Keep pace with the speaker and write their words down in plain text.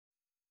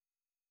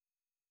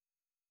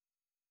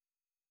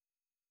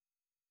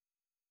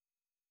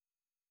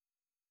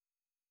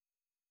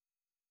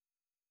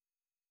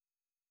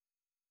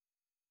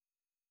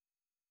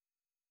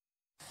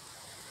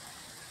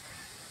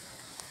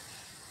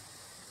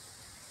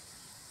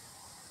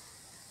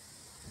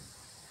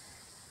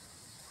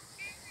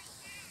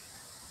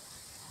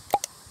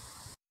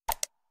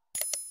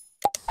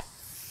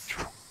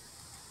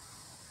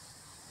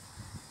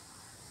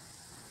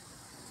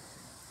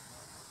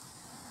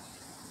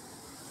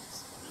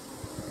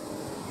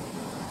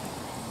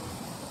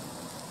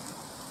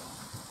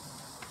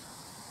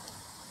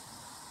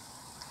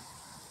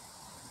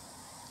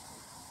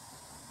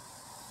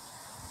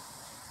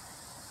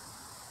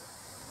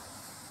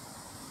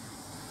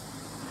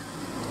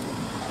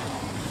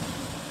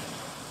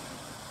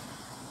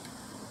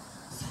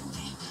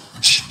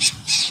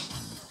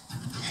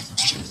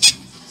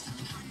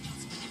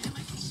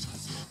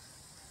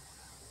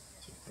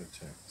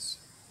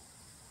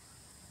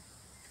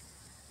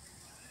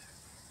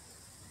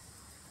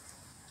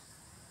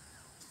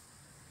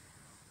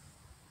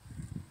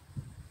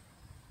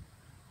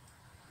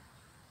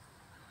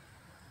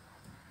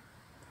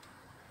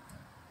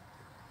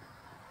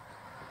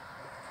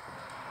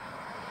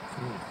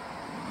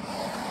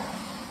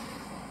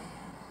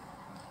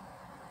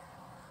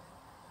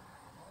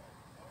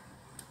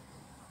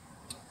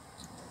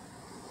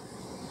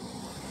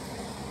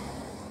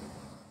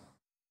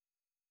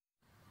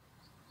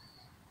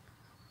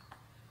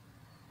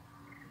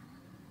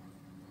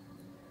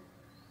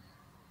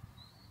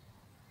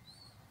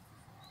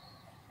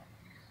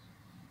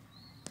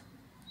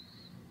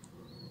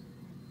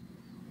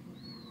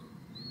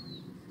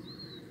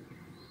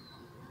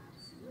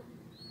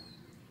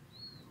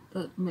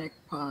that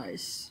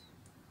magpies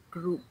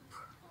group.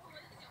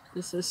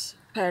 This is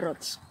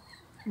parrots,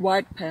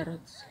 white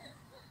parrots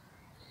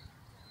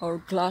or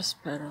glass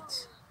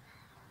parrots.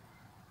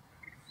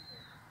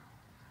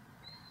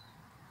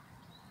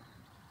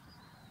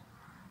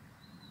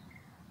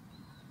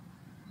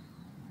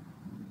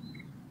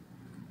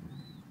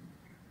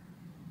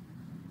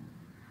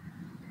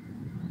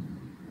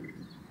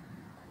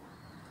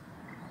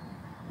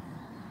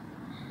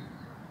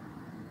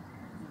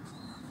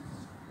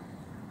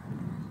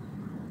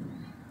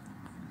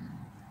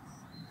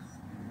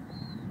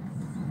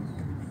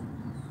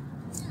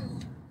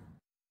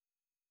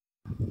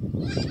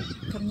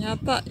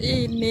 Ternyata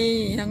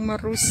ini yang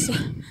merusak,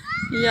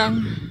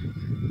 yang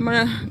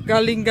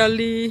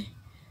menggali-gali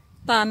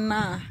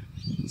tanah.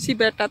 Si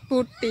betet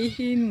putih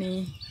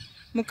ini,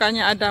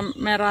 mukanya ada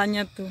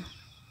merahnya tuh.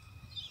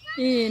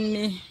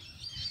 Ini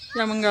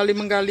yang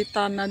menggali-menggali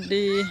tanah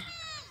di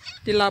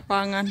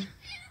lapangan.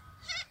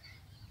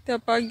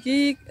 Tiap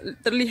pagi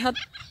terlihat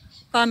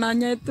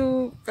tanahnya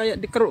itu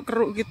kayak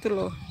dikeruk-keruk gitu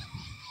loh.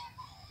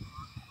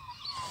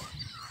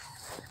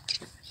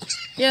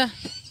 Ya,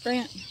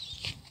 yeah,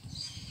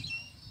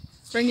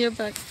 bring you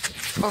back.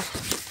 Oh,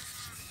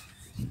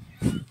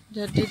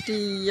 jadi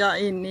dia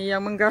ini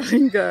yang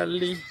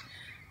menggali-gali.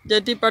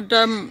 Jadi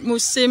pada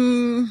musim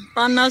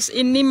panas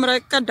ini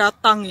mereka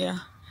datang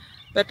ya,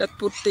 betet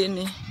putih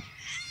ini.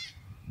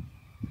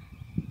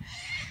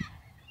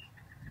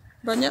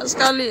 Banyak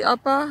sekali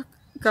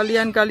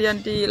galian-galian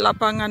di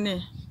lapangan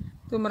nih.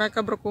 Tuh mereka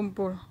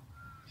berkumpul.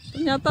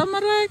 Ternyata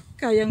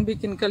mereka yang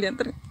bikin galian.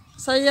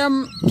 Saya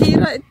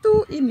kira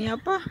itu ini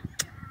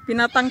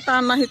binatang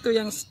tanah itu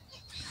yang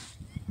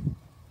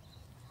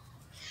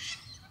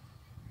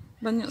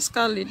banyak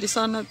sekali di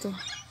sana tuh.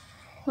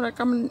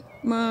 Mereka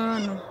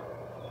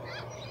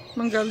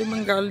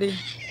menggali-menggali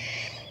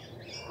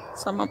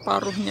sama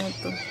paruhnya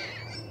itu.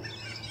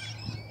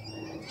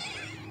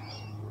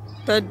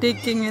 They're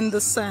digging in the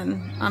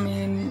sand,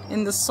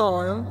 in the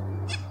soil,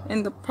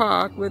 in the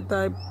park with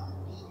their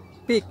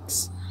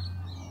beaks.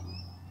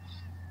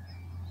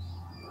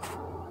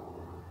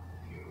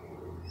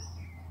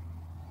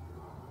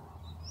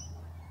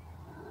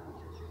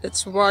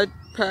 It's white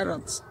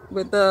parrots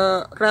with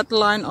a red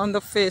line on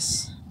the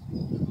face.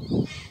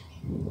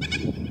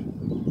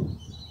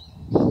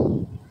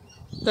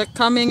 They're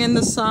coming in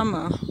the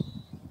summer.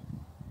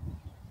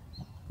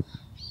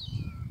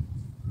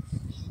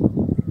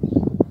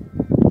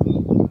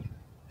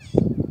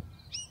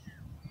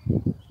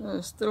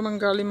 Still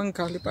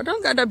menggali-menggali.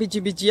 Padahal nggak ada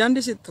biji-bijian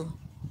di situ.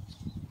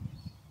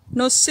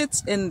 No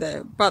seeds in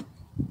there. But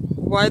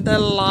why they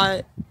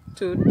like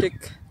to dig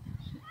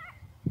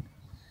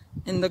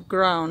in the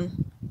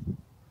ground?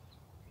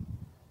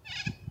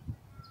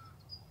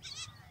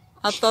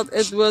 I thought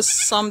it was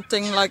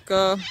something like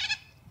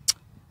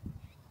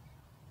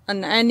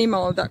an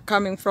animal that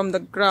coming from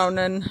the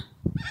ground and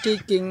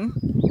digging,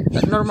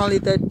 that normally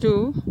they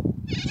do.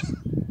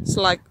 It's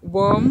like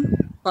worm,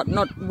 but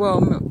not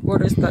worm.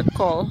 What is that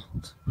called?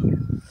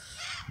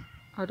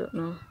 I don't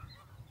know.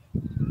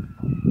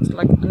 It's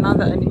like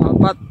another animal,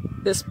 but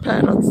this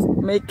parrots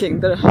making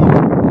the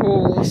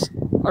holes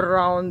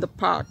around the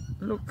park.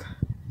 Look.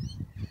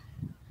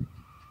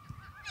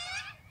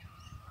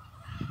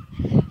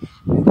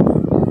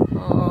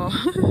 Oh,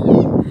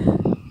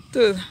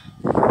 tuh.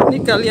 Ini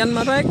kalian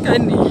mereka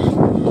ini,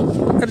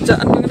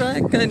 pekerjaan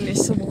mereka ini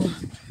semua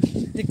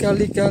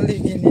digali-gali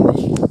gini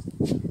nih.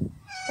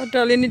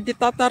 Padahal ini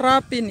ditata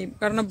rapi nih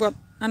karena buat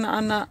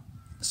anak-anak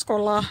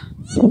sekolah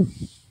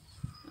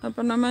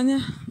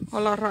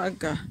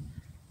olahraga.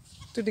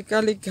 Itu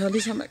digali-gali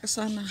sampai ke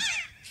sana.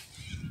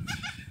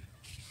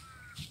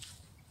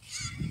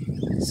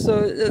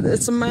 So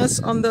it's a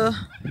mess on the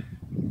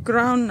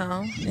ground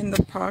now in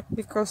the park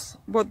because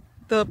what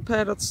the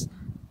parrots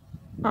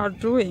are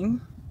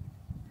doing.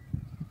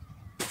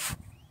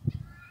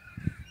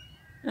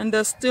 And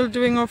they're still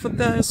doing over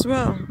there as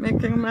well,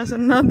 making a mess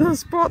another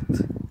spot.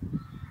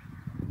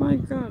 My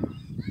God.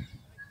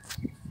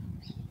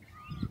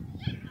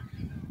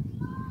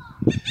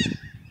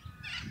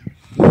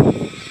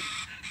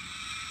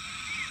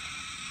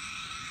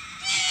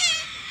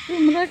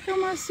 Mereka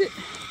masih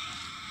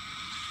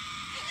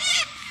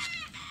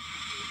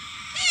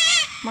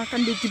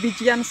makan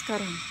biji-bijian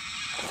sekarang.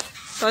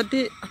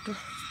 Tadi, aduh,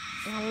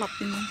 lalap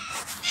ini.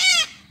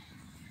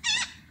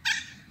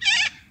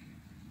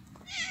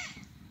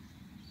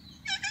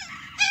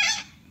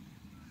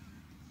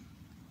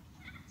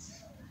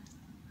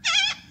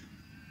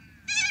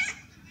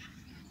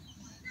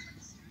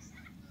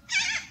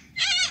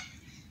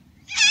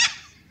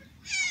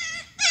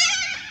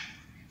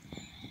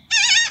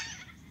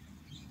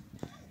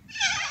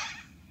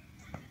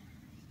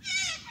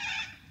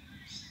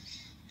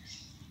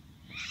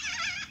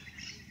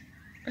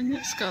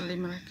 Banyak sekali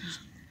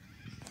mereka.